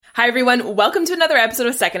Hi, everyone. Welcome to another episode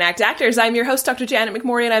of Second Act Actors. I'm your host, Dr. Janet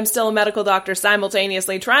McMorey, and I'm still a medical doctor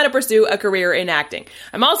simultaneously trying to pursue a career in acting.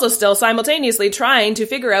 I'm also still simultaneously trying to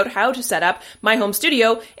figure out how to set up my home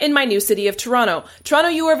studio in my new city of Toronto. Toronto,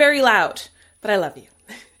 you are very loud, but I love you.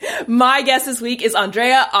 My guest this week is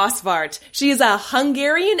Andrea Osvárt. She is a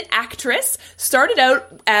Hungarian actress, started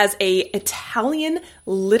out as an Italian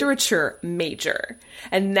literature major,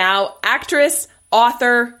 and now actress,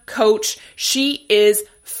 author, coach. She is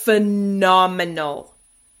phenomenal.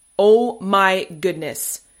 Oh my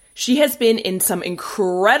goodness. She has been in some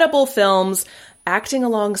incredible films, acting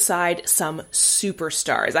alongside some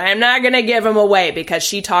superstars. I am not going to give them away because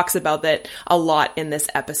she talks about that a lot in this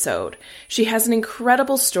episode. She has an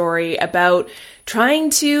incredible story about trying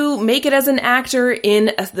to make it as an actor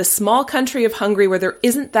in the small country of Hungary where there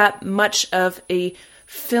isn't that much of a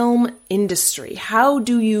film industry. How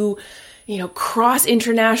do you cross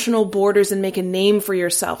international borders and make a name for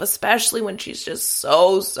yourself, especially when she's just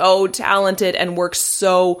so talented and works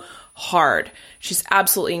so hard. She's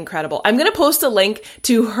absolutely incredible. I'm going to post a link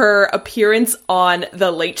to her appearance on the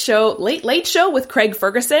Late Show with Craig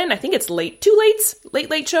Ferguson. I think it's Late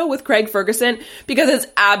Show with Craig Ferguson, because it's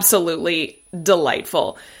absolutely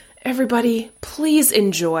delightful. Everybody, please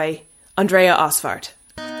enjoy Andrea Osvárt.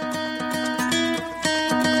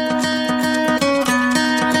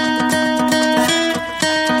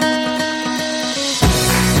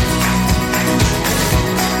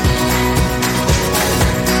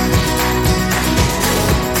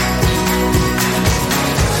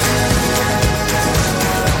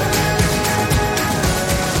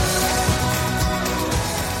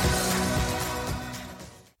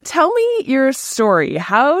 Tell me your story.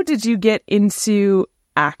 How did you get into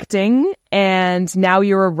acting? And now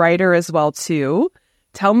you're a writer as well, too.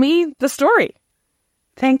 Tell me the story.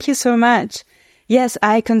 Thank you so much. Yes,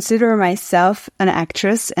 I consider myself an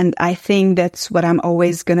actress, and I think that's what I'm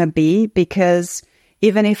always going to be, because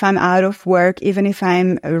even if I'm out of work, even if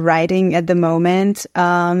I'm writing at the moment,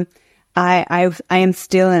 I am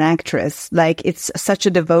still an actress. Like, it's such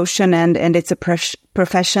a devotion, and it's a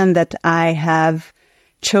profession that I have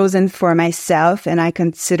chosen for myself, and I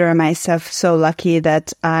consider myself so lucky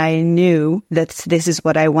that I knew that this is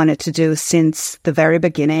what I wanted to do since the very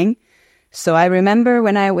beginning. So I remember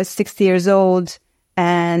when I was 6 years old,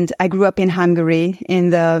 and I grew up in Hungary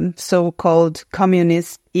in the so-called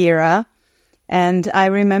communist era. And I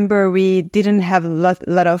remember we didn't have a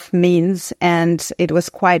lot of means, and it was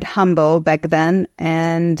quite humble back then.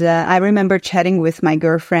 And I remember chatting with my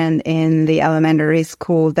girlfriend in the elementary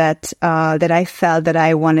school that I felt that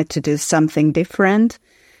I wanted to do something different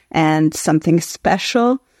and something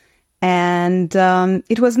special. And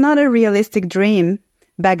it was not a realistic dream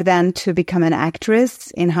back then to become an actress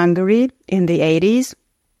in Hungary in the 80s.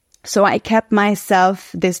 So I kept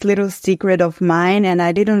myself this little secret of mine, and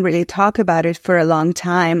I didn't really talk about it for a long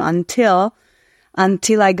time until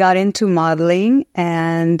I got into modeling,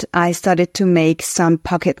 and I started to make some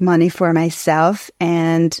pocket money for myself.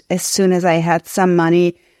 And as soon as I had some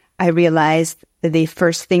money, I realized that the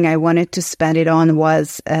first thing I wanted to spend it on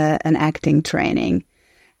was an acting training.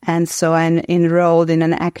 And so I enrolled in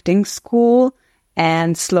an acting school.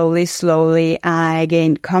 And slowly, I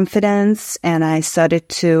gained confidence, and I started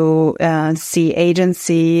to see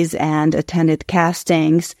agencies and attended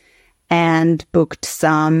castings and booked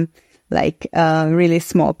some really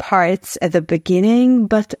small parts at the beginning.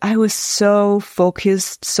 But I was so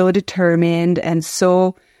focused, so determined, and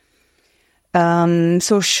so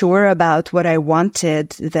sure about what I wanted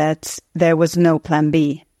that there was no plan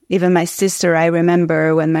B. Even my sister, I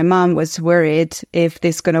remember when my mom was worried if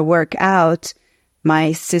this going to work out,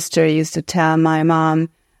 my sister used to tell my mom,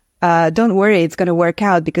 don't worry, it's going to work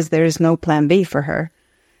out, because there is no plan B for her.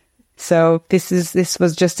 So this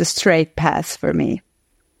was just a straight path for me.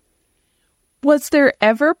 Was there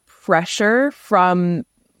ever pressure from,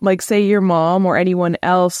 say, your mom or anyone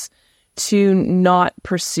else to not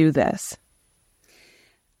pursue this?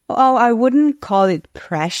 Oh, I wouldn't call it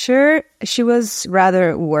pressure. She was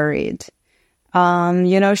rather worried.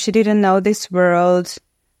 She didn't know this world.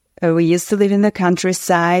 We used to live in the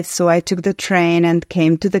countryside, so I took the train and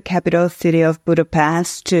came to the capital city of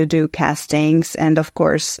Budapest to do castings. And of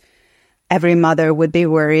course, every mother would be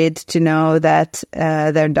worried to know that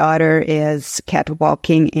their daughter is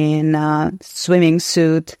catwalking in a swimming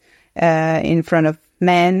suit in front of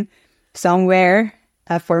men somewhere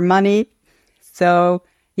for money. So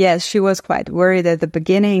yes, she was quite worried at the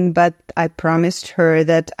beginning, but I promised her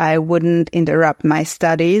that I wouldn't interrupt my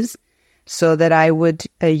studies, so that I would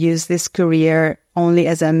use this career only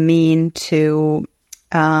as a mean to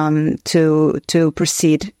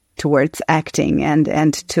proceed towards acting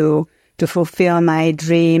and to fulfill my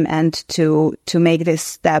dream and to make this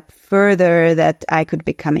step further that I could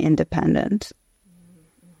become independent.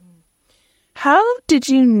 How did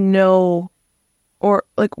you know, or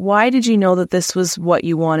like, why did you know that this was what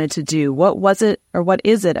you wanted to do? What was it, or what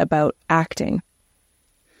is it about acting?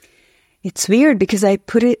 It's weird because I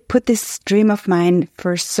put this dream of mine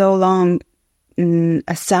for so long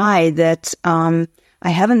aside that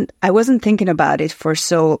I wasn't thinking about it for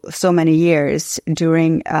so many years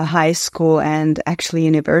during high school and actually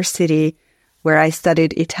university, where I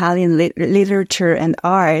studied Italian literature and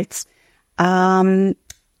arts.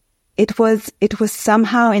 It was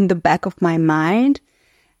somehow in the back of my mind,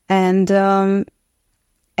 and then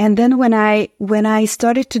when I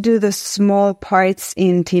started to do the small parts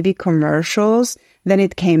in TV commercials, then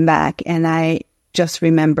it came back, and I just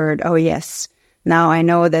remembered, oh yes, now I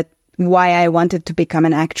know that why I wanted to become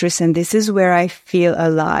an actress, and this is where I feel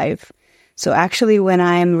alive. So actually, when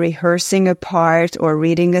I'm rehearsing a part or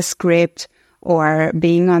reading a script or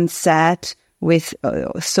being on set with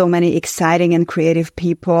so many exciting and creative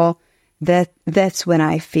people, that's when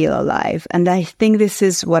I feel alive. And I think this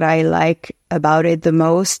is what I like about it the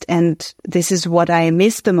most, and this is what I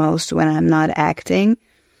miss the most when I'm not acting.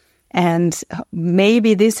 And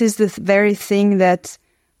maybe this is the very thing that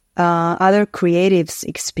other creatives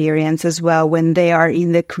experience as well when they are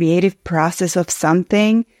in the creative process of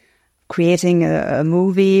something, creating a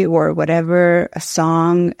movie or whatever, a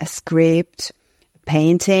song, a script, a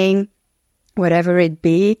painting, whatever it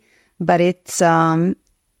be. But it's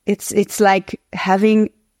like having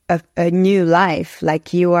a new life,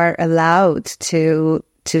 like you are allowed to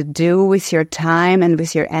do with your time and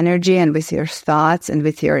with your energy and with your thoughts and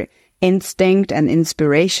with your instinct and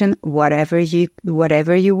inspiration, whatever you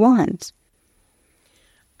want.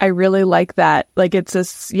 I really like that. Like it's a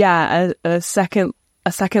second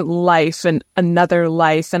life and another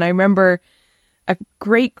life. And I remember a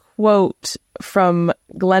great quote from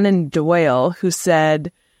Glennon Doyle, who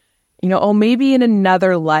said, maybe in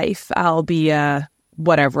another life I'll be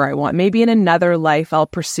whatever I want. Maybe in another life I'll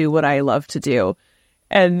pursue what I love to do.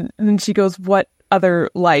 And then she goes, what other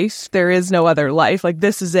life? There is no other life. Like,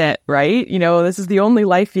 this is it, right? This is the only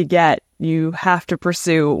life you get. You have to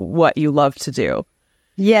pursue what you love to do.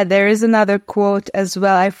 Yeah, there is another quote as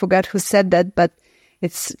well. I forgot who said that, but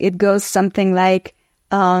it goes something like,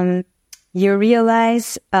 you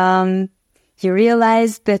realize that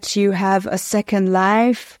you have a second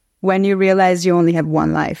life when you realize you only have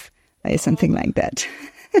one life. Something like that.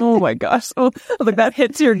 Oh my gosh. Oh, like that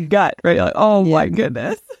hits your gut, right? You're like, oh yeah. My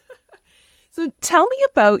goodness. So tell me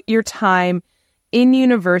about your time in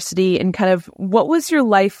university and kind of what was your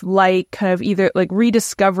life like, kind of either like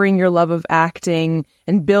rediscovering your love of acting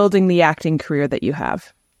and building the acting career that you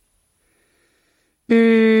have?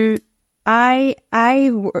 I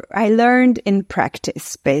learned in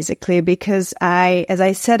practice, basically, because as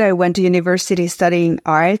I said, I went to university studying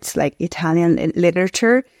arts, like Italian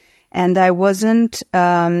literature, and I wasn't,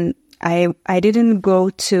 I didn't go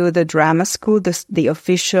to the drama school, the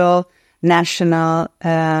official national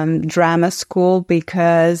drama school,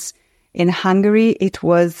 because in Hungary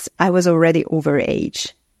I was already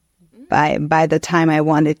overage by the time I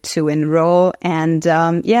wanted to enroll. And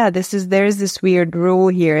there's this weird rule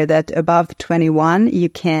here that above 21 you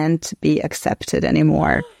can't be accepted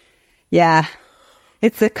anymore. Yeah,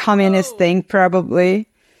 it's a communist thing, probably.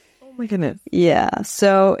 Oh my goodness. Yeah,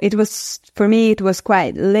 so for me it was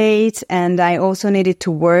quite late, and I also needed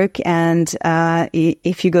to work. And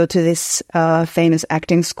if you go to this famous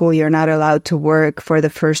acting school, you're not allowed to work for the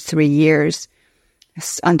first 3 years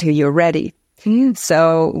until you're ready.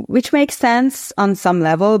 So, which makes sense on some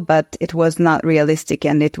level, but it was not realistic,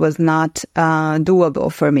 and it was not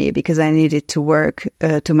doable for me because I needed to work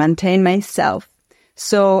to maintain myself.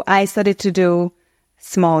 So I started to do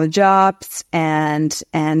small jobs and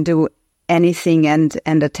do anything and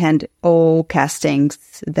attend all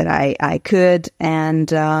castings that I could.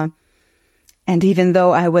 And even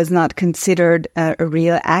though I was not considered a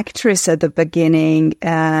real actress at the beginning,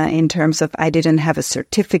 in terms of I didn't have a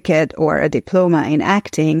certificate or a diploma in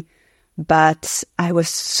acting, but I was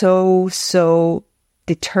so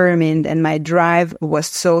determined, and my drive was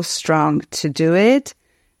so strong to do it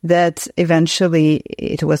that eventually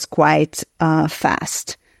it was quite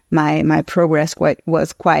fast. My progress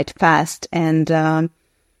was quite fast, and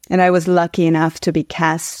I was lucky enough to be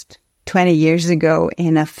cast 20 years ago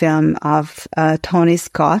in a film of Tony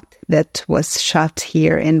Scott that was shot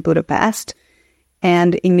here in Budapest.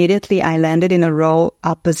 And immediately I landed in a role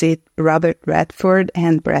opposite Robert Redford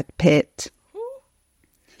and Brad Pitt.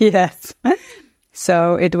 Yes.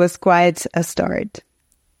 So it was quite a start.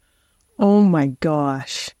 Oh my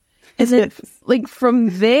gosh. Is it like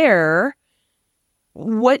from there,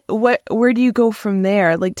 where do you go from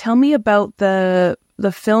there? Like, tell me about the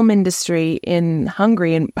film industry in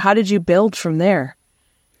Hungary and how did you build from there?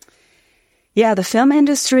 Yeah, the film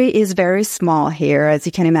industry is very small here. As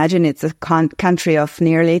you can imagine, it's a country of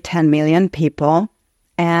nearly 10 million people.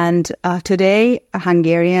 And today, the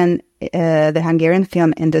Hungarian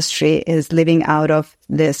film industry is living out of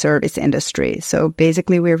the service industry. So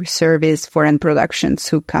basically, we service foreign productions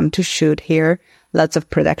who come to shoot here. Lots of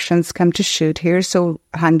productions come to shoot here. So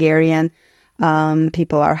Hungarian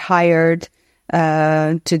people are hired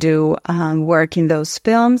to do work in those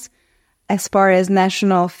films. As far as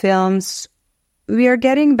national films, we are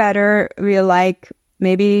getting better. We're like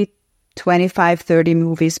maybe 25, 30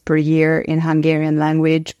 movies per year in Hungarian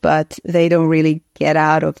language, but they don't really get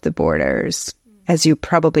out of the borders, as you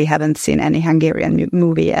probably haven't seen any Hungarian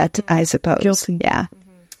movie yet, I suppose. Guilty. Yeah.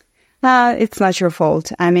 It's not your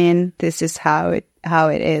fault. I mean, this is how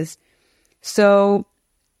it is. So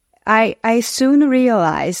I soon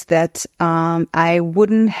realized that I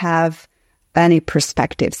wouldn't have any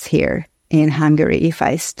perspectives here in Hungary if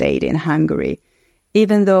I stayed in Hungary.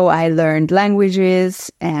 Even though I learned languages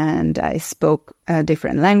and I spoke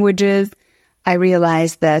different languages, I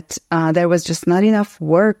realized that there was just not enough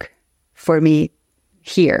work for me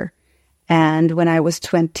here. And when I was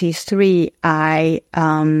 23, I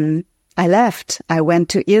left. I went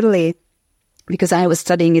to Italy because I was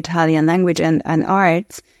studying Italian language and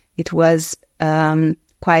arts. It was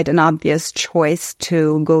quite an obvious choice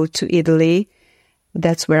to go to Italy.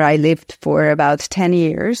 That's where I lived for about 10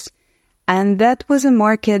 years. And that was a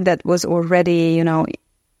market that was already,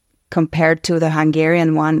 compared to the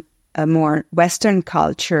Hungarian one, a more Western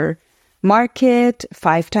culture market,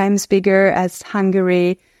 5 times bigger as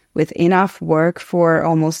Hungary, with enough work for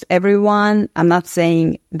almost everyone. I'm not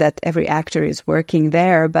saying that every actor is working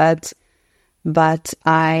there, but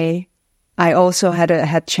I also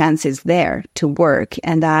had chances there to work,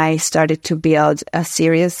 and I started to build a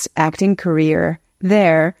serious acting career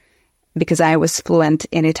there because I was fluent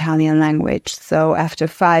in Italian language. So after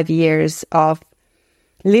 5 years of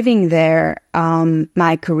living there,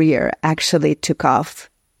 my career actually took off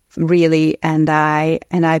really, and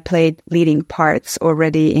I played leading parts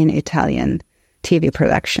already in Italian TV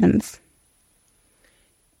productions.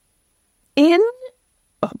 In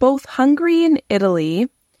both Hungary and Italy,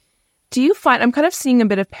 do you find, I'm kind of seeing a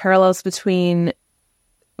bit of parallels between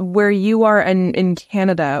where you are and in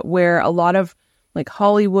Canada, where a lot of like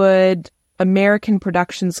Hollywood, American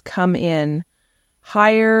productions come in,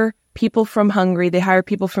 hire people from Hungary, they hire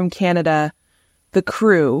people from Canada, the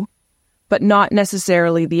crew, but not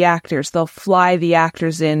necessarily the actors. They'll fly the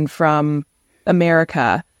actors in from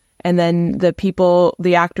America, and then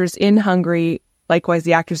the actors in Hungary, likewise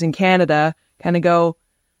the actors in Canada, kind of go,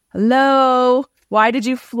 hello, why did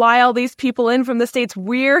you fly all these people in from the States?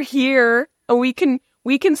 We're here, and we can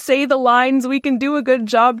say the lines, we can do a good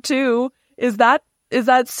job too. Is that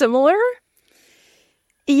similar?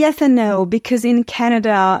 Yes and no, because in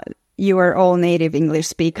Canada, you are all native English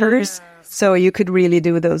speakers, so you could really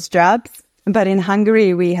do those jobs. But in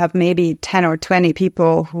Hungary, we have maybe 10 or 20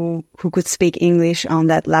 people who could speak English on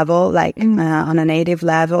that level, like on a native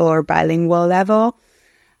level or bilingual level.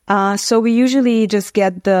 So we usually just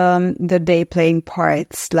get the day playing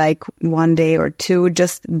parts, like 1 day or two.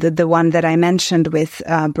 Just the one that I mentioned with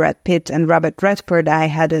Brad Pitt and Robert Redford, I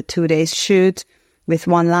had a 2 days shoot with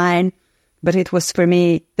one line. But it was, for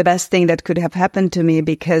me, the best thing that could have happened to me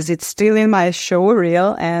because it's still in my show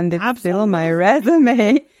reel and it's still on my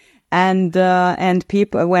resume. And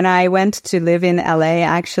people, when I went to live in LA,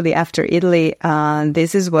 actually after Italy,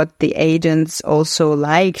 this is what the agents also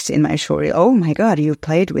liked in my show reel. Oh my God, you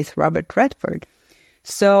played with Robert Redford.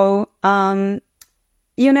 So,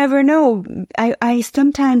 you never know. I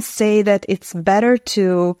sometimes say that it's better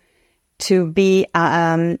to be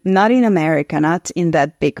not in America, not in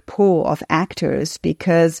that big pool of actors,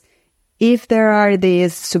 because if there are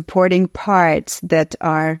these supporting parts that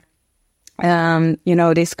are,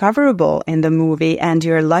 discoverable in the movie, and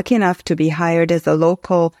you're lucky enough to be hired as a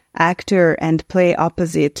local actor and play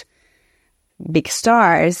opposite big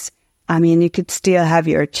stars, I mean, you could still have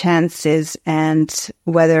your chances. And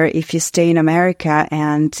whether if you stay in America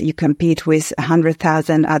and you compete with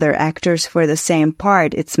 100,000 other actors for the same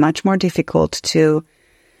part, it's much more difficult to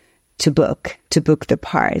book the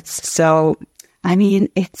parts. So, I mean,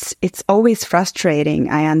 it's always frustrating.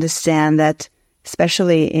 I understand that,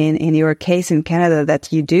 especially in your case in Canada,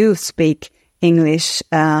 that you do speak English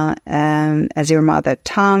as your mother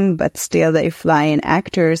tongue, but still they fly in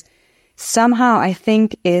actors. Somehow I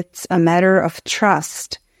think it's a matter of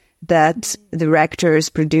trust, that directors,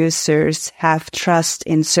 producers have trust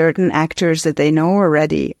in certain actors that they know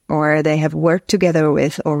already or they have worked together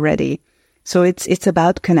with already. So it's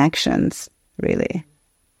about connections, really.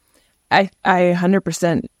 I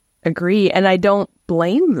 100% agree. And I don't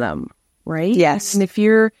blame them, right? Yes. And if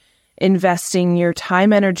you're investing your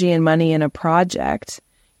time, energy, and money in a project,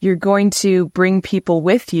 you're going to bring people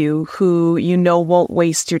with you who you know won't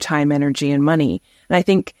waste your time, energy, and money. And I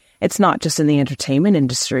think it's not just in the entertainment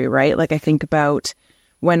industry, right? Like I think about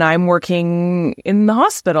when I'm working in the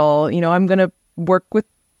hospital, you know, I'm going to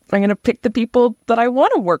pick the people that I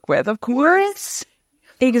want to work with, of course.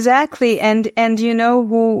 Exactly. And you know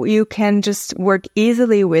who you can just work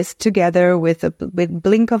easily with together with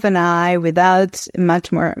blink of an eye without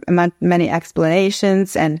many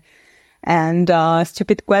explanations and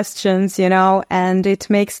stupid questions, you know, and it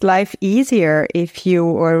makes life easier if you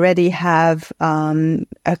already have, not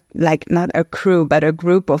a crew, but a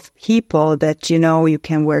group of people that, you know, you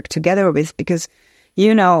can work together with, because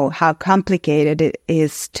you know how complicated it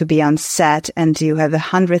is to be on set and you have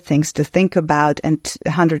 100 things to think about and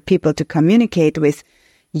 100 people to communicate with.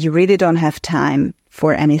 You really don't have time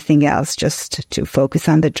for anything else, just to focus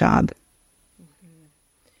on the job.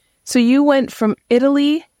 So you went from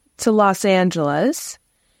Italy to Los Angeles.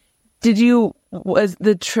 Was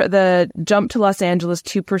the jump to Los Angeles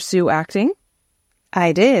to pursue acting?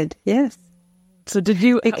 I did, yes. So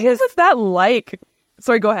what was that like?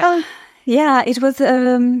 Sorry, go ahead. Yeah, it was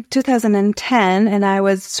 2010, and I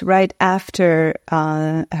was right after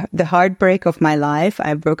the heartbreak of my life.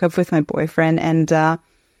 I broke up with my boyfriend, and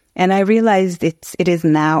I realized it is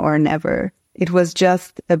now or never. It was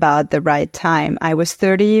just about the right time. I was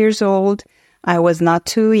 30 years old. I was not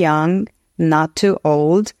too young, not too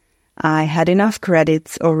old. I had enough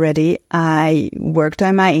credits already. I worked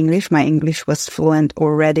on my English. My English was fluent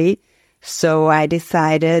already. So I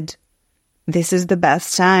decided this is the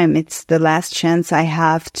best time. It's the last chance I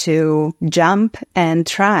have to jump and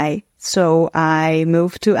try. So I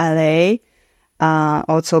moved to LA,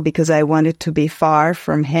 also because I wanted to be far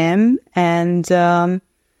from him. And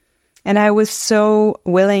I was so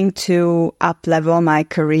willing to up-level my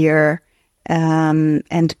career,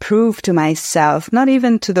 and prove to myself, not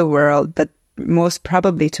even to the world, but most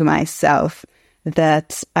probably to myself,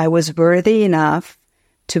 that I was worthy enough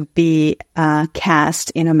to be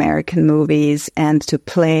cast in American movies and to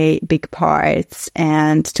play big parts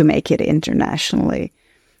and to make it internationally.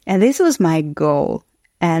 And this was my goal.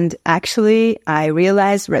 And actually, I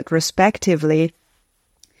realized retrospectively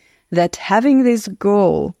that having this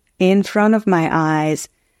goal in front of my eyes,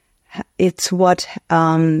 it's what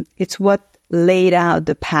laid out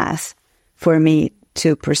the path for me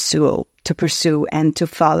to pursue and to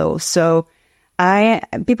follow. So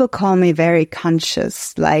people call me very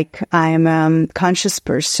conscious, like I'm a conscious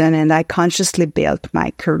person and I consciously built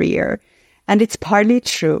my career. And it's partly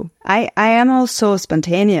true. I am also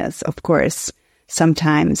spontaneous, of course,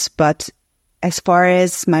 sometimes, but as far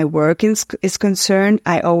as my work is concerned,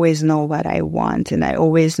 I always know what I want and I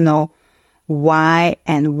always know why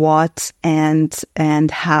and what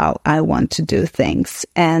and how I want to do things.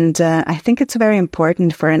 And I think it's very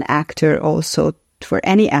important for an actor, also for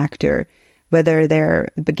any actor, whether they're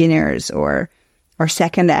beginners or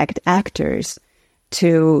second act actors,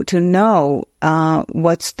 to know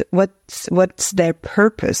what's their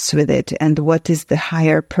purpose with it and what is the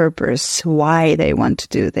higher purpose, why they want to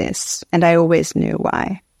do this. And I always knew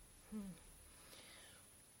why.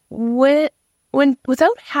 When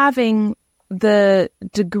without having the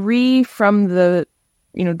degree from the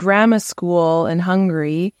drama school in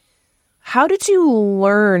Hungary, how did you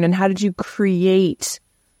learn and how did you create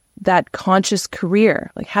that conscious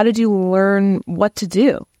career? Like, how did you learn what to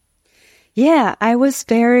do? Yeah, I was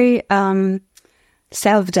very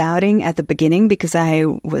self-doubting at the beginning because I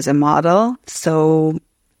was a model. So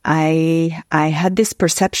I had this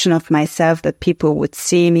perception of myself that people would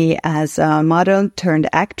see me as a model turned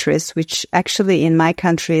actress, which actually in my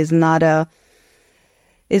country is not a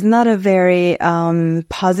very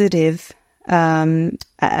positive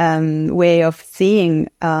way of seeing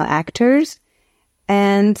actors.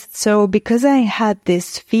 And so because I had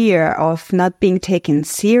this fear of not being taken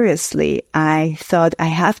seriously, I thought I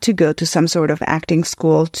have to go to some sort of acting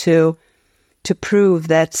school to prove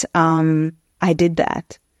that I did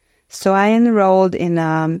that. So I enrolled in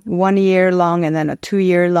a 1 year long and then a 2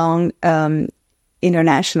 year long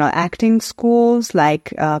international acting schools,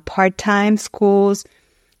 like part-time schools,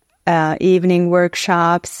 evening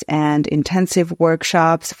workshops and intensive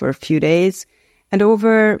workshops for a few days. And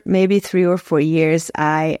over maybe 3 or 4 years,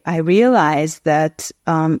 I realized that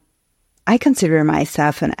I consider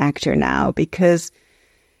myself an actor now because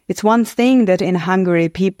it's one thing that in Hungary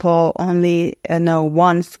people only know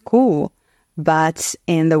one school, but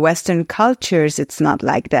in the Western cultures, it's not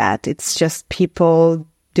like that. It's just people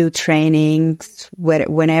do trainings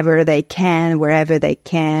whenever they can, wherever they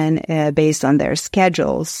can, based on their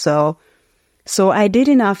schedules. So I did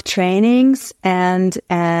enough trainings, and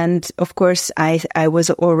of course I was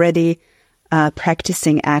already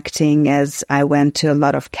practicing acting as I went to a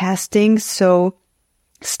lot of castings. So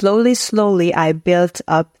slowly I built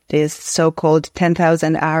up this so-called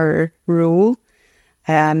 10,000 hour rule.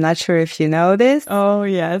 I'm not sure if you know this. Oh,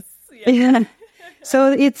 yes. Yeah.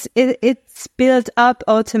 So it's built up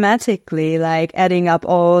automatically, like adding up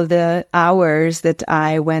all the hours that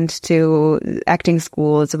I went to acting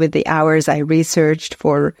schools with the hours I researched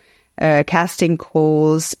for casting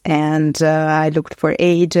calls, and I looked for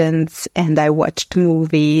agents, and I watched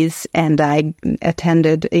movies, and I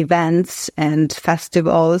attended events and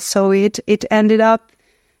festivals. So it ended up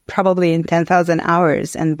probably in 10,000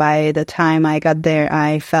 hours. And by the time I got there,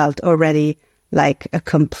 I felt already like a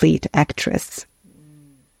complete actress.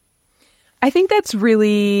 I think that's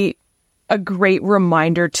really a great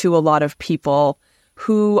reminder to a lot of people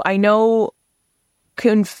who I know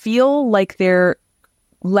can feel like they're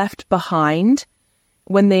left behind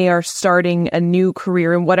when they are starting a new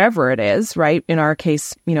career in whatever it is, right? In our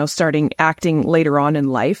case, starting acting later on in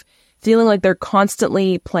life, feeling like they're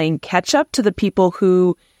constantly playing catch up to the people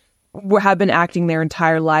who have been acting their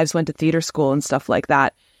entire lives, went to theater school and stuff like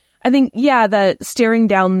that. I think, that staring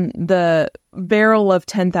down the barrel of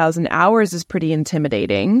 10,000 hours is pretty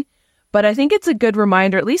intimidating. But I think it's a good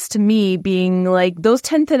reminder, at least to me, being like those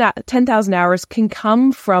 10,000 hours can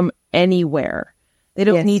come from anywhere. They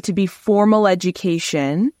don't need to be formal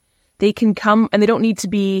education. They can come, and they don't need to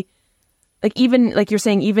be, even like you're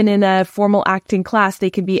saying, even in a formal acting class,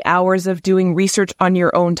 they can be hours of doing research on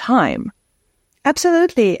your own time.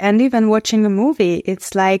 Absolutely. And even watching a movie,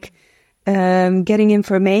 it's like getting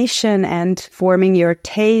information and forming your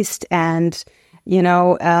taste, and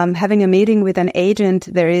having a meeting with an agent.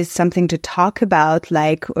 There is something to talk about,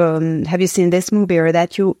 like have you seen this movie or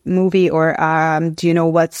that movie, or do you know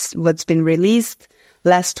what's been released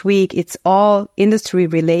last week? It's all industry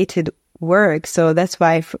related work. So that's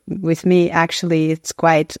why with me, actually, it's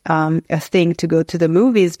quite a thing to go to the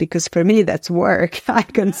movies, because for me, that's work. I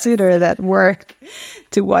consider that work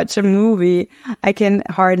to watch a movie. I can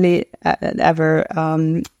hardly ever,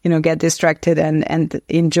 get distracted and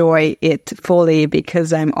enjoy it fully,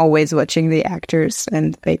 because I'm always watching the actors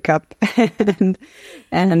and makeup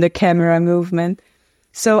and the camera movement.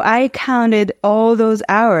 So I counted all those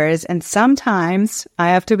hours, and sometimes, I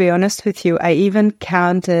have to be honest with you, I even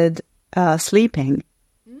counted sleeping,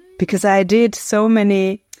 because I did so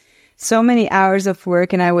many hours of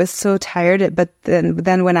work and I was so tired. But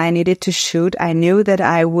then when I needed to shoot, I knew that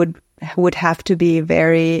I would have to be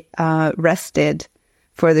very rested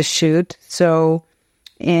for the shoot. So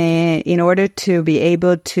in order to be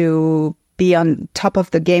able to be on top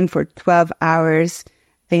of the game for 12 hours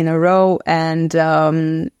in a row and,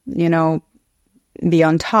 be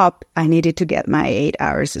on top, I needed to get my 8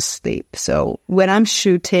 hours of sleep. So when I'm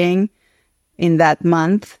shooting in that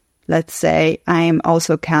month, let's say, I am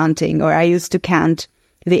also counting, or I used to count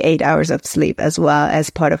the 8 hours of sleep as well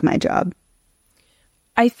as part of my job.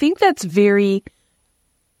 I think that's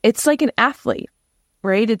it's like an athlete,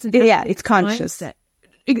 right? It's conscious. Mindset.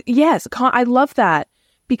 Yes, I love that,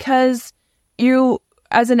 because you,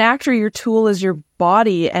 as an actor, your tool is your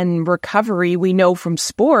body, and recovery, we know from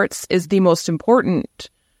sports, is the most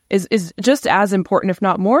important, is just as important, if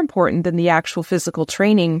not more important, than the actual physical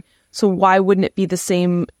training. So why wouldn't it be the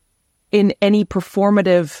same in any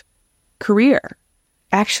performative career?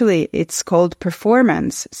 Actually, it's called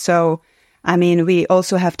performance. So, we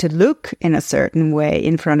also have to look in a certain way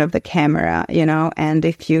in front of the camera, and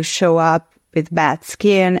if you show up with bad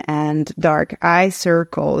skin and dark eye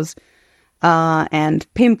circles, and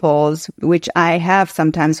pimples, which I have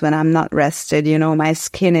sometimes when I'm not rested, my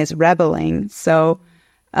skin is rebelling. So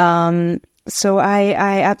I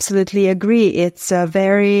absolutely agree. It's a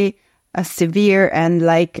very severe and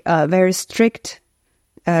very strict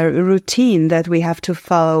routine that we have to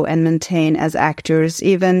follow and maintain as actors,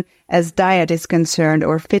 even as diet is concerned,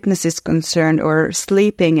 or fitness is concerned, or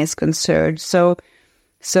sleeping is concerned. So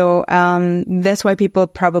that's why people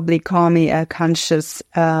probably call me a conscious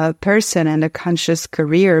person and a conscious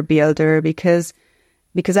career builder, because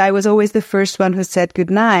I was always the first one who said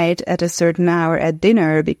goodnight at a certain hour at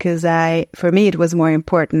dinner, because for me, it was more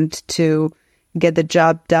important to get the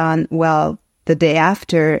job done well the day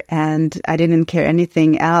after, and I didn't care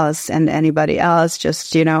anything else and anybody else.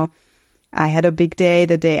 Just, I had a big day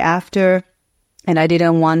the day after, And I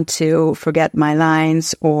didn't want to forget my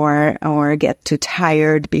lines or get too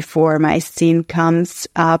tired before my scene comes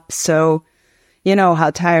up. So, you know how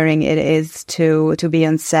tiring it is to be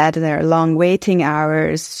on set. There are long waiting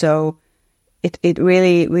hours. So it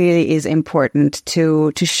really, really is important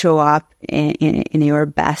to show up in your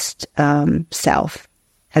best self,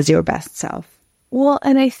 as your best self. Well,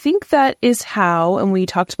 and I think that is how, and we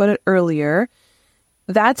talked about it earlier,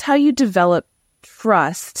 that's how you develop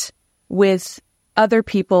trust with other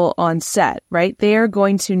people on set, right? They are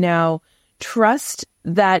going to now trust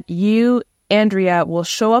that you, Andrea, will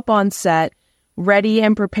show up on set ready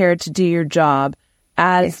and prepared to do your job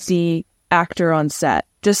as the actor on set.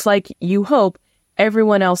 Just like you hope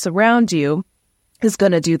everyone else around you is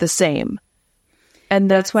going to do the same.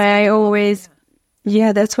 And that's why I always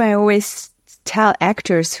tell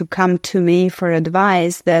actors who come to me for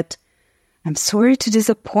advice that I'm sorry to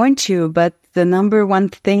disappoint you, but the number one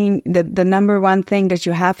thing that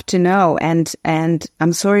you have to know, and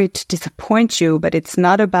I'm sorry to disappoint you, but it's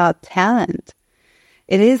not about talent.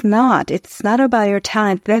 It is not. It's not about your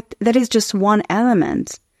talent. That is just one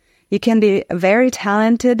element. You can be very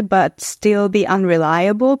talented, but still be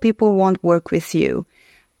unreliable. People won't work with you.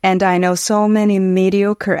 And I know so many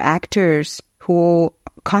mediocre actors who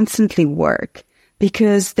constantly work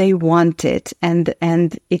because they want it, and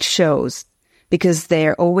it shows. Because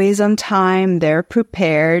they're always on time, they're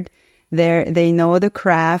prepared, they know the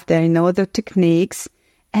craft, they know the techniques,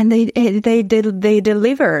 and they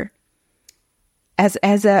deliver.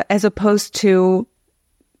 As opposed to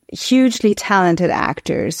hugely talented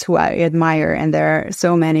actors who I admire, and there are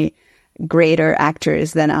so many greater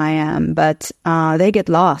actors than I am, but they get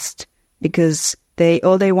lost because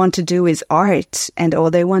all they want to do is art, and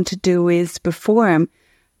all they want to do is perform,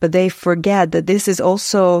 but they forget that this is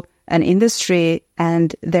also an industry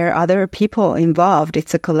and there are other people involved.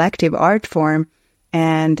 It's a collective art form.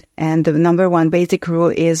 And the number one basic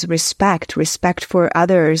rule is respect for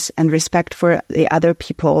others and respect for the other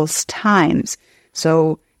people's times.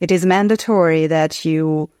 So it is mandatory that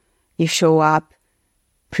you show up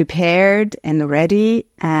prepared and ready,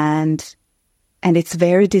 and it's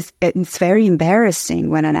very embarrassing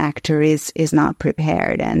when an actor is not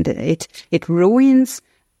prepared, and it ruins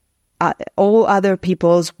all other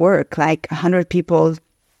people's work. Like 100 people's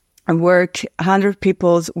work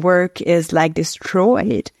is like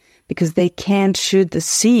destroyed because they can't shoot the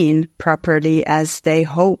scene properly as they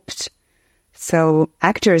hoped. So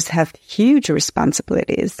actors have huge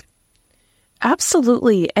responsibilities.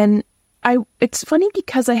 Absolutely. And it's funny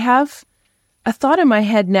because I have a thought in my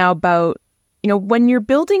head now about, when you're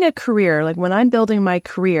building a career, like when I'm building my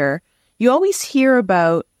career, you always hear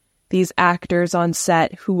about these actors on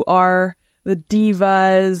set who are the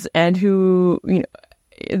divas and who,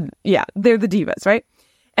 they're the divas, right?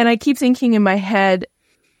 And I keep thinking in my head,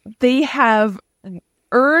 they have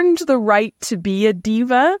earned the right to be a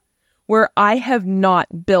diva where I have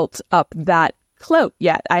not built up that clout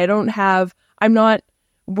yet. I'm not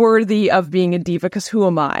worthy of being a diva because who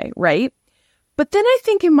am I, right? But then I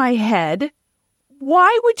think in my head,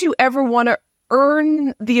 why would you ever want to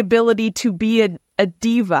earn the ability to be a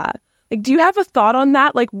diva? Like, do you have a thought on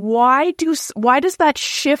that? Like, why does that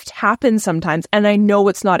shift happen sometimes? And I know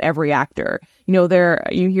it's not every actor. You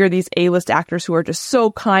hear these A-list actors who are just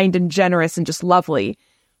so kind and generous and just lovely.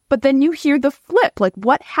 But then you hear the flip. Like,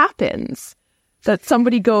 what happens? That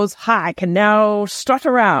somebody goes, hi, I can now strut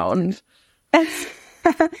around.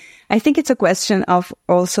 I think it's a question of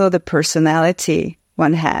also the personality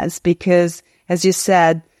one has, because as you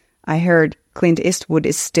said, I heard Clint Eastwood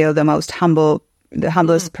is still the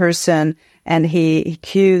humblest person, and he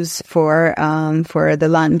queues for the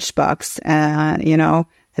lunchbox,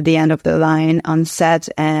 at the end of the line on set,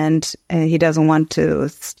 and he doesn't want to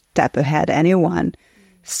step ahead anyone.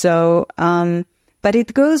 So, but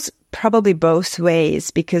it goes probably both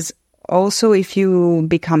ways, because also if you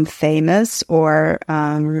become famous or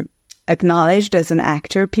acknowledged as an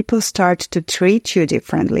actor, people start to treat you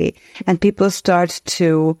differently, and people start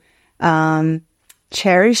to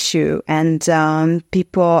cherish you, and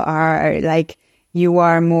people are like, you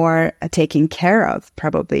are more taken care of,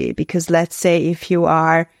 probably, because let's say if you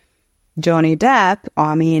are Johnny Depp,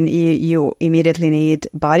 I mean, you immediately need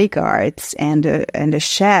bodyguards and a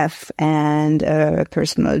chef and a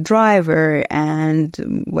personal driver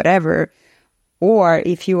and whatever. Or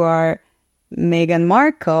if you are Meghan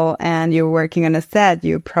Markle and you're working on a set,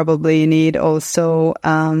 you probably need also,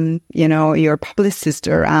 your publicist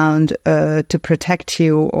around to protect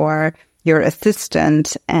you, or your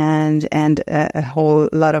assistant and a whole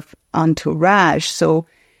lot of entourage. So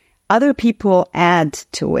other people add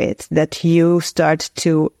to it, that you start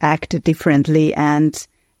to act differently and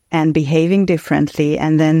behaving differently.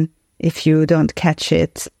 And then if you don't catch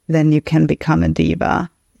it, then you can become a diva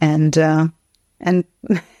and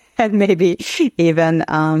maybe even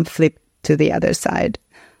flip to the other side.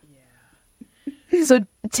 Yeah. So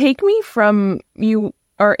take me from, you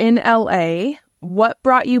are in LA. What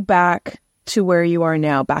brought you back to where you are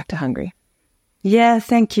now, back to Hungary? Yeah,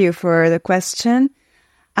 thank you for the question.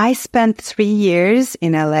 I spent 3 years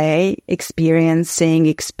in LA experiencing,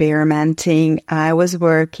 experimenting. I was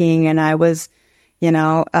working and I was,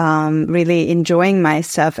 really enjoying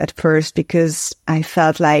myself at first because I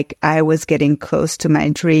felt like I was getting close to my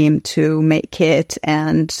dream to make it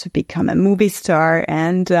and become a movie star.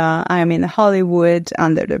 And I'm in Hollywood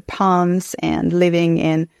under the palms and living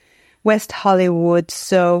in West Hollywood.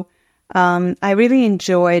 So I really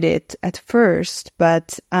enjoyed it at first,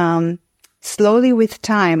 but slowly with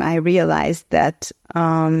time, I realized that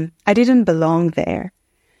I didn't belong there.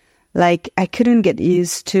 Like, I couldn't get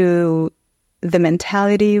used to the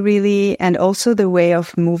mentality, really, and also the way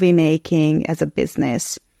of movie making as a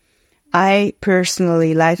business. I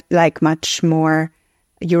personally like much more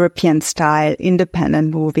European-style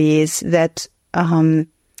independent movies that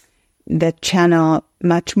channel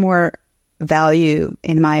much more value,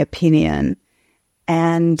 in my opinion.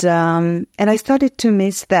 And I started to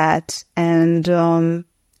miss that. And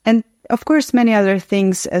of course, many other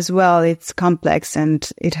things as well. It's complex and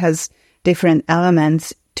it has different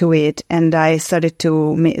elements to it. And I started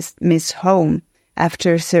to miss home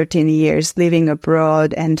after 13 years living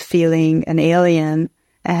abroad and feeling an alien,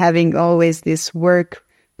 having always this work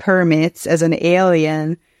permits as an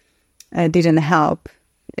alien didn't help,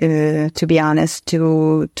 to be honest,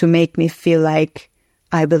 to make me feel like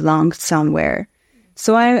I belonged somewhere.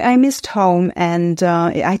 So I missed home, and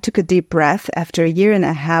I took a deep breath after a year and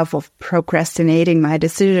a half of procrastinating my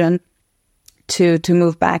decision to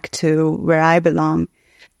move back to where I belong,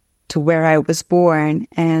 to where I was born.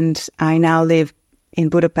 And I now live in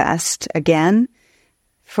Budapest again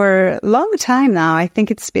for a long time now. I think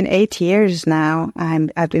it's been 8 years now.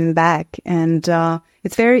 I've been back, and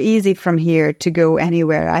it's very easy from here to go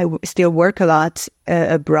anywhere. I still work a lot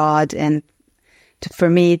abroad, and for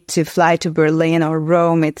me to fly to Berlin or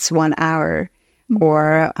Rome, it's 1 hour,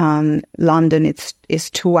 or London, it's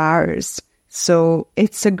 2 hours. So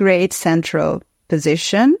it's a great central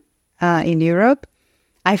position in Europe.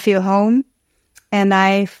 I feel home, and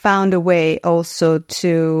I found a way also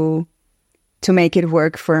to make it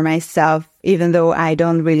work for myself, even though I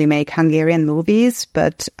don't really make Hungarian movies,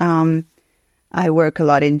 but I work a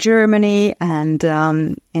lot in Germany and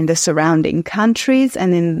in the surrounding countries.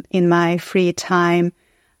 And in my free time,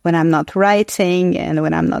 when I'm not writing and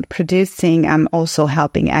when I'm not producing, I'm also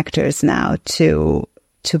helping actors now to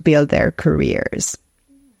build their careers.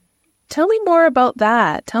 Tell me more about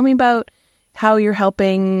that. Tell me about how you're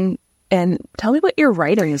helping, and tell me about your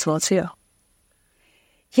writing as well, too.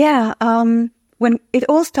 Yeah, when it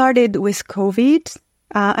all started with COVID,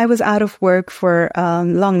 I was out of work for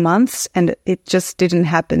long months, and it just didn't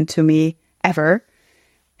happen to me ever.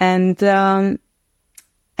 And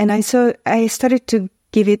I started to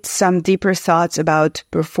give it some deeper thoughts about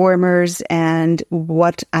performers and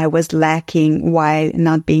what I was lacking while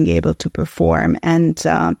not being able to perform. And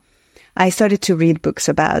I started to read books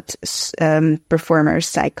about performer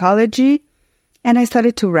psychology, and I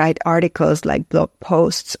started to write articles like blog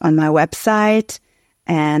posts on my website.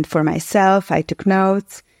 And for myself, I took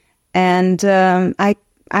notes, and I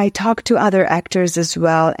talked to other actors as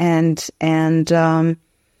well, and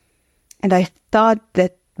I thought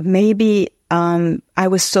that maybe I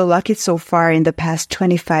was so lucky so far in the past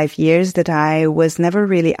 25 years that I was never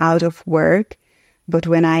really out of work, but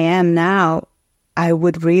when I am now, I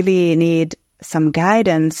would really need some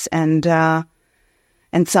guidance and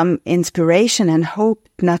some inspiration and hope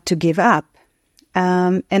not to give up.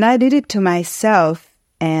 And I did it to myself.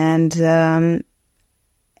 And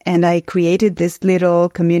I created this little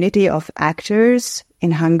community of actors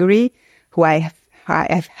in Hungary who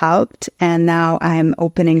I've helped. And now I'm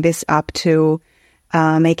opening this up to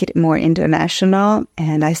make it more international.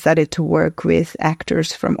 And I started to work with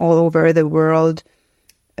actors from all over the world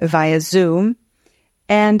via Zoom.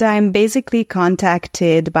 And I'm basically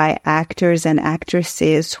contacted by actors and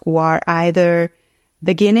actresses who are either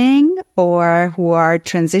beginning or who are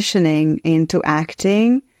transitioning into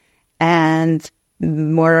acting, and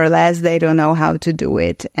more or less they don't know how to do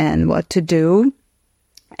it and what to do.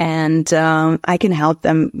 And I can help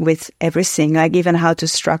them with everything, like even how to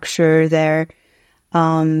structure their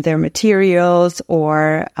their materials,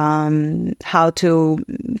 or how to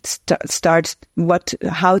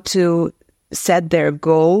how to set their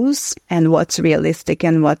goals and what's realistic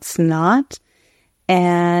and what's not.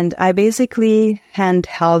 And I basically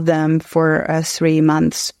handheld them for a 3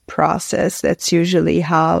 months process. That's usually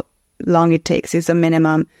how long it takes. It's a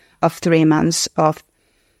minimum of 3 months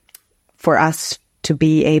for us to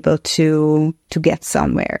be able to get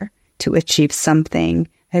somewhere, to achieve something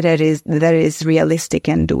that is realistic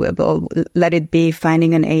and doable. Let it be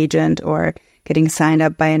finding an agent, or getting signed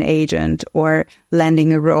up by an agent, or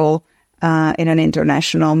landing a role in an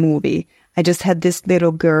international movie. I just had this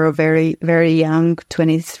little girl, very, very young,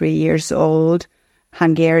 23 years old,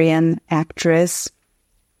 Hungarian actress,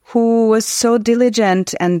 who was so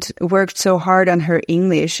diligent and worked so hard on her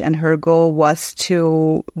English, and her goal was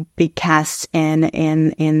to be cast in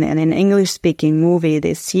an English-speaking movie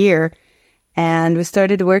this year. And we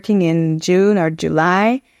started working in June or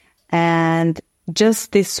July, and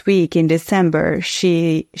just this week in December,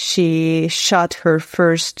 she shot her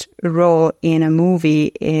first role in a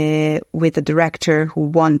movie with a director who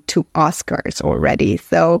won 2 Oscars already.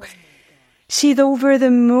 So she's over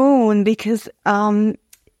the moon because,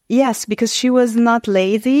 because she was not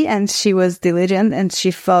lazy, and she was diligent, and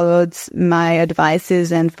she followed my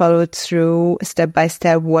advices and followed through step by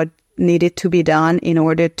step what needed to be done in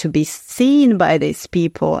order to be seen by these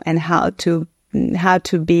people, and how to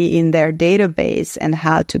be in their database, and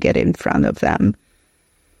how to get in front of them.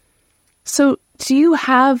 So do you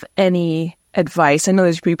have any advice? I know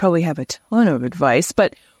you probably have a ton of advice,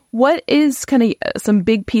 but what is kind of some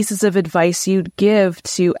big pieces of advice you'd give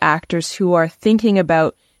to actors who are thinking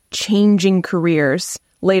about changing careers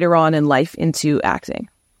later on in life into acting?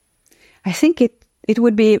 I think it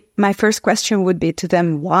would be, my first question would be to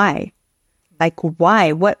them, why? Like,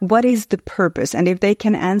 why? What is the purpose? And if they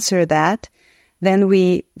can answer that, then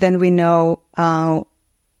we know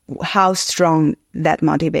how strong that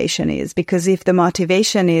motivation is. Because if the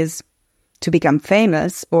motivation is to become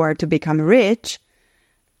famous or to become rich,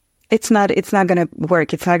 it's not going to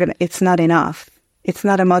work. It's not enough. It's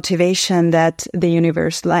not a motivation that the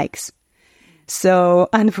universe likes. So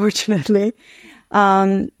unfortunately,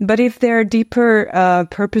 but if there are deeper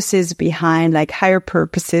purposes behind, like higher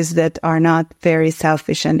purposes that are not very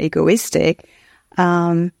selfish and egoistic,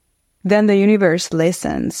 then the universe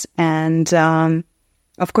listens. And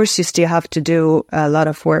of course, you still have to do a lot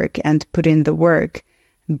of work and put in the work.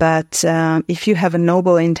 But if you have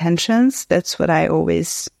noble intentions, that's what I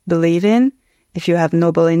always believe in. If you have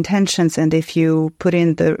noble intentions, and if you put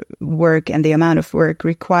in the work and the amount of work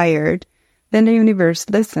required, then the universe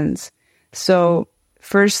listens. So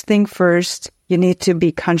first thing first, you need to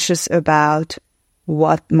be conscious about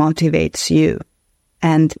what motivates you,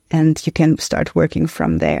 and you can start working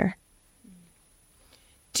from there.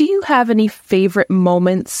 Do you have any favorite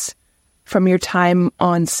moments from your time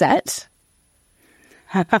on set?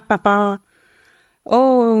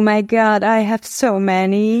 Oh my God, I have so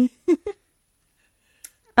many.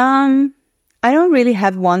 I don't really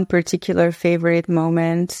have one particular favorite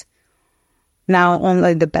moment. Now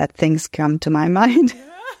only the bad things come to my mind.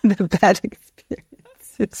 The bad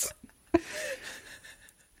experiences.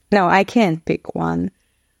 No, I can't pick one.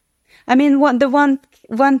 I mean, one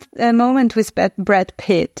moment with Brad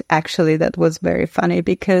Pitt, actually, that was very funny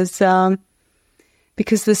because the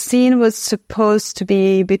scene was supposed to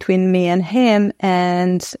be between me and him,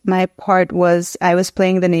 and my part was, I was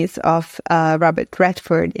playing the niece of Robert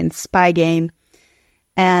Redford in Spy Game.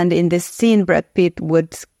 And in this scene, Brad Pitt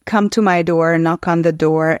would come to my door, knock on the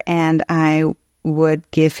door, and I would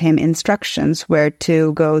give him instructions where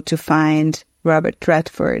to go to find Robert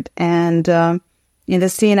Redford. And in the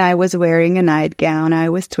scene, I was wearing a nightgown. I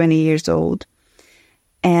was 20 years old.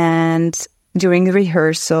 And during the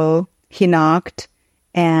rehearsal, he knocked,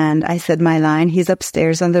 and I said my line. He's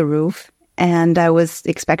upstairs on the roof, and I was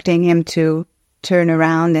expecting him to turn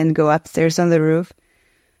around and go upstairs on the roof.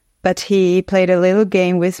 But he played a little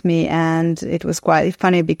game with me, and it was quite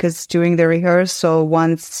funny because during the rehearsal,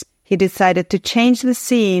 once he decided to change the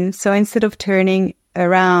scene, so instead of turning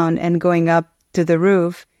around and going up to the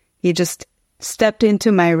roof, he just stepped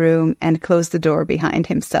into my room and closed the door behind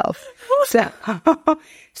himself.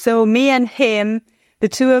 So me and him, the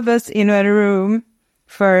two of us in a room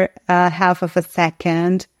for half of a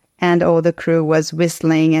second, and all the crew was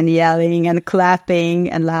whistling and yelling and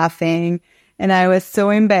clapping and laughing. And I was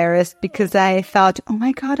so embarrassed because I thought, oh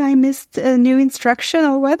my God, I missed a new instruction,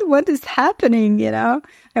 or what is happening, you know?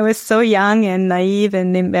 I was so young and naive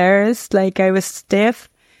and embarrassed, like I was stiff.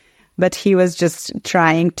 But he was just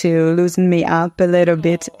trying to loosen me up a little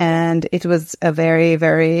bit. And it was a very,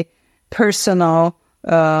 very personal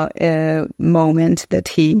moment that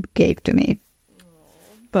he gave to me.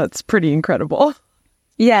 That's pretty incredible.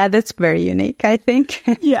 Yeah, that's very unique, I think.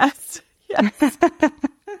 Yes.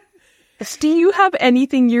 Do you have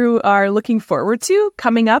anything you are looking forward to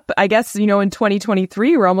coming up? I guess, in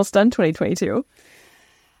 2023, we're almost done 2022.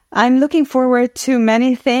 I'm looking forward to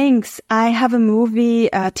many things. I have a movie,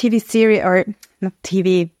 TV series, or not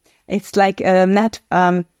TV. It's like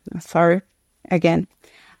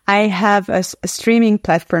I have a streaming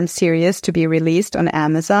platform series to be released on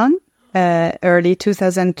Amazon early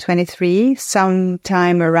 2023,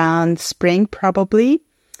 sometime around spring probably.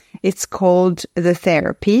 It's called The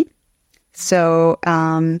Therapy. So,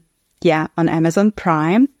 on Amazon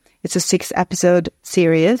Prime. It's a 6-episode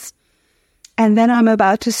series. And then I'm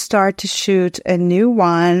about to start to shoot a new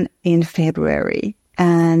one in February.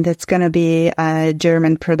 And it's going to be a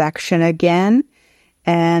German production again.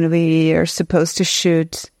 And we're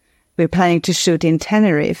planning to shoot in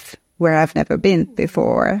Tenerife, where I've never been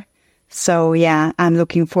before. So yeah, I'm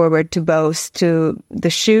looking forward to both, to the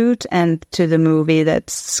shoot and to the movie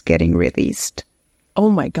that's getting released. Oh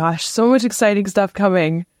my gosh, so much exciting stuff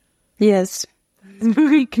coming. Yes.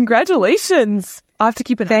 Congratulations. I'll have to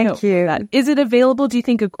keep an eye out for that. Is it available, do you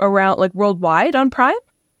think, around worldwide on Prime?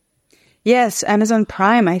 Yes, Amazon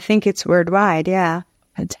Prime. I think it's worldwide, yeah.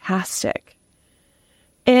 Fantastic.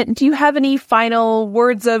 And do you have any final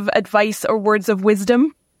words of advice or words of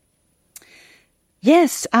wisdom?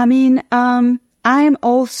 Yes, I mean, I'm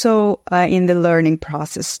also in the learning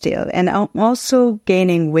process still, and I'm also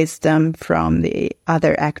gaining wisdom from the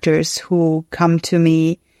other actors who come to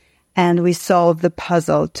me, and we solve the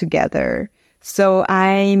puzzle together. So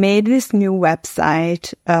I made this new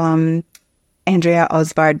website,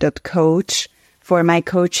 andreaosvárt.coach, for my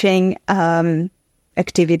coaching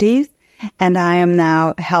activities. And I am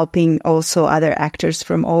now helping also other actors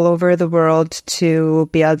from all over the world to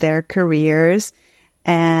build their careers.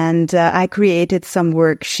 And I created some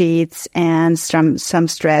worksheets and some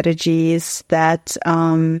strategies that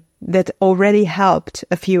already helped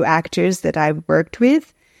a few actors that I've worked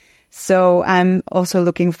with. So I'm also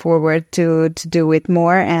looking forward to do it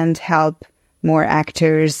more and help more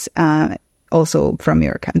actors also from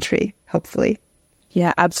your country, hopefully.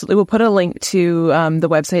 Yeah, absolutely. We'll put a link to the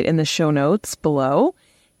website in the show notes below.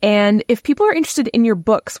 And if people are interested in your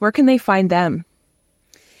books, where can they find them?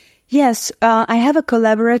 Yes, I have a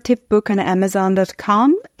collaborative book on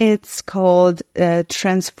Amazon.com. It's called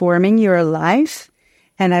Transforming Your Life.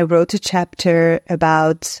 And I wrote a chapter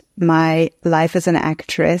about my life as an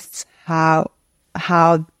actress, how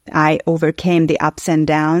I overcame the ups and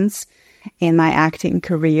downs in my acting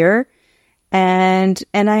career. And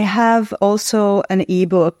I have also an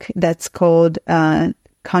ebook that's called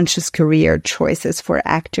Conscious Career Choices for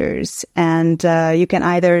Actors. And you can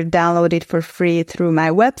either download it for free through my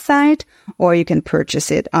website, or you can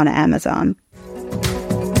purchase it on Amazon.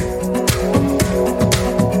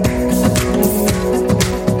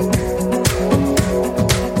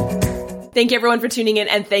 Thank you, everyone, for tuning in,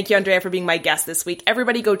 and thank you, Andrea, for being my guest this week.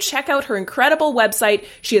 Everybody go check out her incredible website.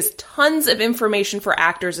 She has tons of information for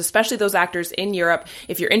actors, especially those actors in Europe.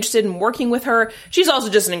 If you're interested in working with her, she's also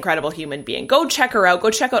just an incredible human being. Go check her out. Go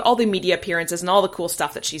check out all the media appearances and all the cool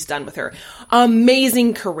stuff that she's done with her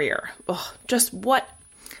amazing career. Oh, just what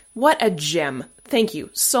a gem. Thank you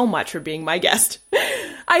so much for being my guest.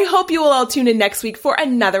 I hope you will all tune in next week for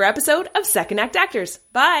another episode of Second Act Actors.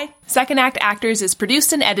 Bye! Second Act Actors is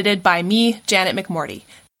produced and edited by me, Janet McMorty.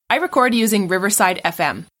 I record using Riverside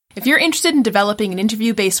FM. If you're interested in developing an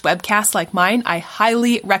interview-based webcast like mine, I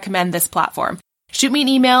highly recommend this platform. Shoot me an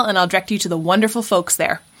email and I'll direct you to the wonderful folks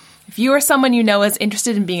there. If you or someone you know is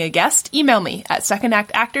interested in being a guest, email me at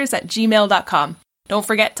secondactactors@gmail.com. Don't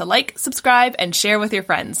forget to like, subscribe, and share with your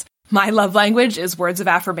friends. My love language is words of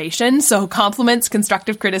affirmation, so compliments,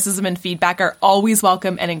 constructive criticism, and feedback are always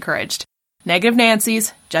welcome and encouraged. Negative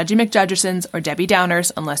Nancys, Judgy McJudgersons, or Debbie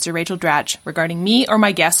Downers, unless you're Rachel Dratch, regarding me or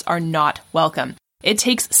my guests are not welcome. It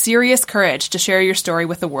takes serious courage to share your story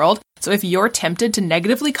with the world, so if you're tempted to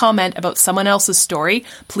negatively comment about someone else's story,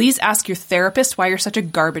 please ask your therapist why you're such a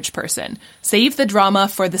garbage person. Save the drama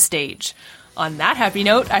for the stage. On that happy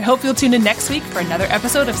note, I hope you'll tune in next week for another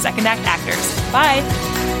episode of Second Act Actors. Bye!